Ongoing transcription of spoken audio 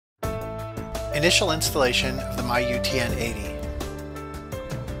Initial installation of the MyUTN-80.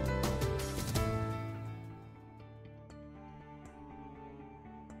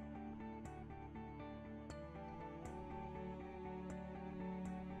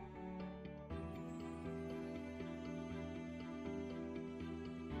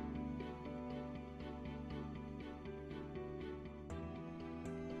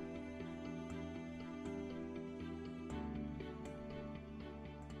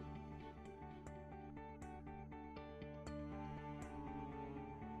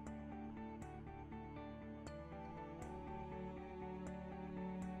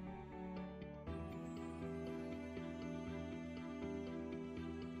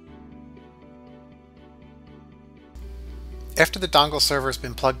 After the dongle server has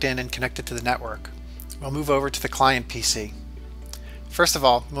been plugged in and connected to the network, we'll move over to the client PC. First of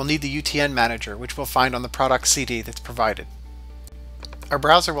all, we'll need the UTN manager, which we'll find on the product CD that's provided. Our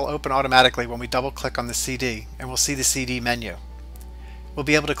browser will open automatically when we double-click on the CD, and we'll see the CD menu. We'll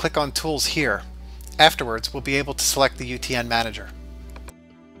be able to click on Tools here. Afterwards, we'll be able to select the UTN manager.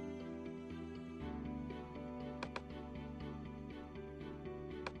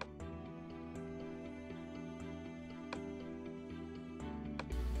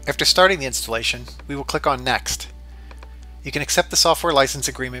 After starting the installation, we will click on Next. You can accept the software license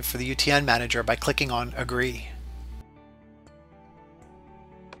agreement for the UTN manager by clicking on Agree.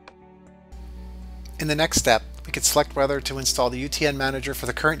 In the next step, we can select whether to install the UTN manager for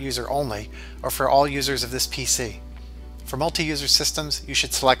the current user only or for all users of this PC. For multi-user systems, you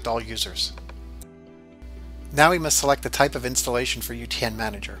should select all users. Now we must select the type of installation for UTN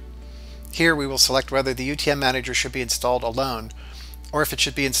manager. Here we will select whether the UTN manager should be installed alone or if it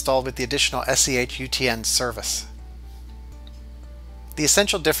should be installed with the additional SEH UTN service. The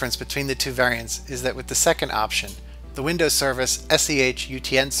essential difference between the two variants is that with the second option, the Windows service SEH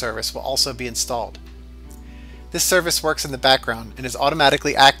UTN service will also be installed. This service works in the background and is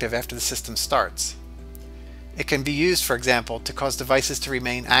automatically active after the system starts. It can be used, for example, to cause devices to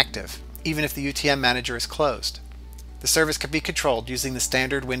remain active, even if the UTN manager is closed. The service can be controlled using the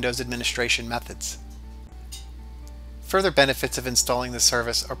standard Windows administration methods. Further benefits of installing the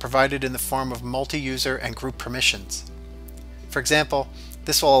service are provided in the form of multi-user and group permissions. For example,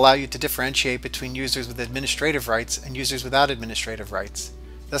 this will allow you to differentiate between users with administrative rights and users without administrative rights,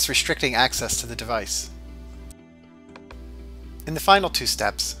 thus restricting access to the device. In the final two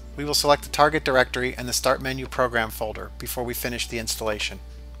steps, we will select the target directory and the Start Menu Program folder before we finish the installation.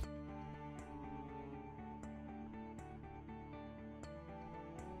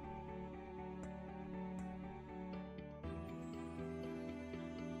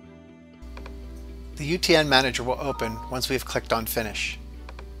 The UTN manager will open once we have clicked on Finish.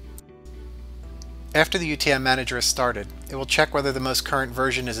 After the UTN manager is started, it will check whether the most current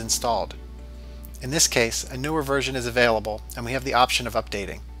version is installed. In this case, a newer version is available and we have the option of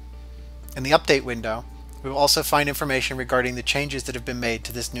updating. In the Update window, we will also find information regarding the changes that have been made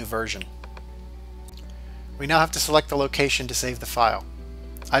to this new version. We now have to select the location to save the file.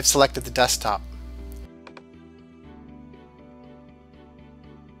 I've selected the desktop.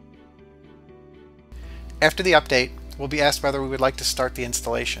 After the update, we'll be asked whether we would like to start the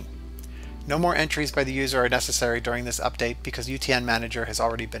installation. No more entries by the user are necessary during this update because UTN Manager has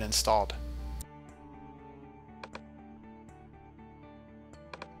already been installed.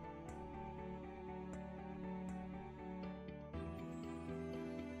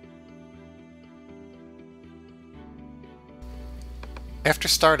 After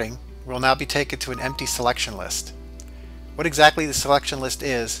starting, we'll now be taken to an empty selection list. What exactly the selection list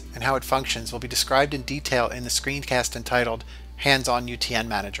is and how it functions will be described in detail in the screencast entitled Hands-on UTN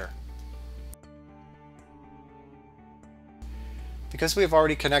Manager. Because we have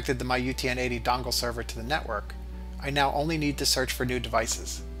already connected the MyUTN-80 dongle server to the network, I now only need to search for new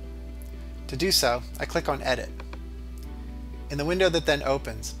devices. To do so, I click on Edit. In the window that then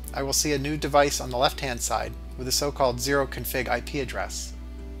opens, I will see a new device on the left-hand side with a so-called zero config IP address.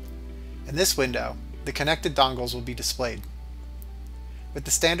 In this window, the connected dongles will be displayed. With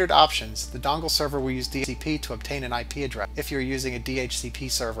the standard options, the dongle server will use DHCP to obtain an IP address if you're using a DHCP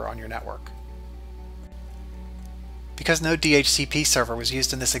server on your network. Because no DHCP server was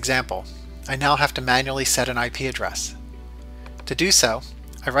used in this example, I now have to manually set an IP address. To do so,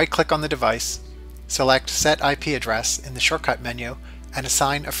 I right-click on the device, select Set IP Address in the shortcut menu, and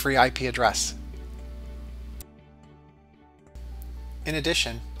assign a free IP address. In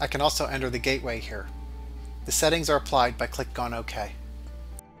addition, I can also enter the gateway here. The settings are applied by clicking on OK.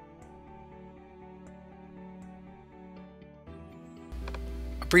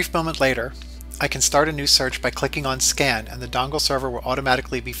 A brief moment later, I can start a new search by clicking on Scan, and the Dongle Server will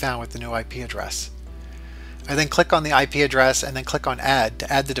automatically be found with the new IP address. I then click on the IP address and then click on Add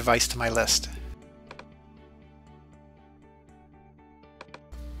to add the device to my list.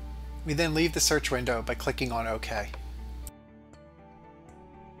 We then leave the search window by clicking on OK.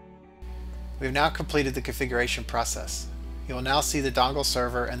 We have now completed the configuration process. You will now see the Dongle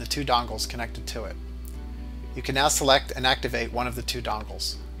Server and the two dongles connected to it. You can now select and activate one of the two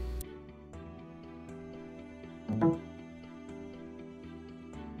dongles.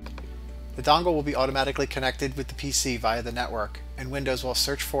 The dongle will be automatically connected with the PC via the network, and Windows will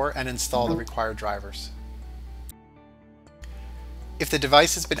search for and install the required drivers. If the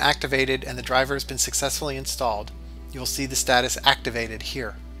device has been activated and the driver has been successfully installed, you will see the status activated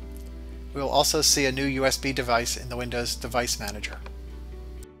here. We will also see a new USB device in the Windows Device Manager.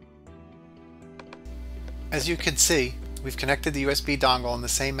 As you can see, we've connected the USB dongle in the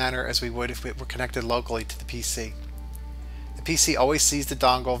same manner as we would if it were connected locally to the PC. The PC always sees the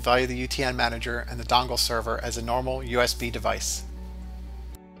dongle via the UTN Manager and the Dongle Server as a normal USB device.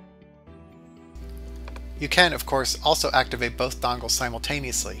 You can, of course, also activate both dongles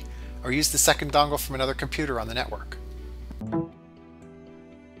simultaneously, or use the second dongle from another computer on the network.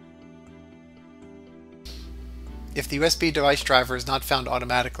 If the USB device driver is not found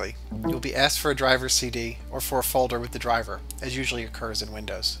automatically, you will be asked for a driver CD or for a folder with the driver, as usually occurs in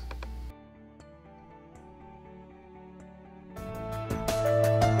Windows.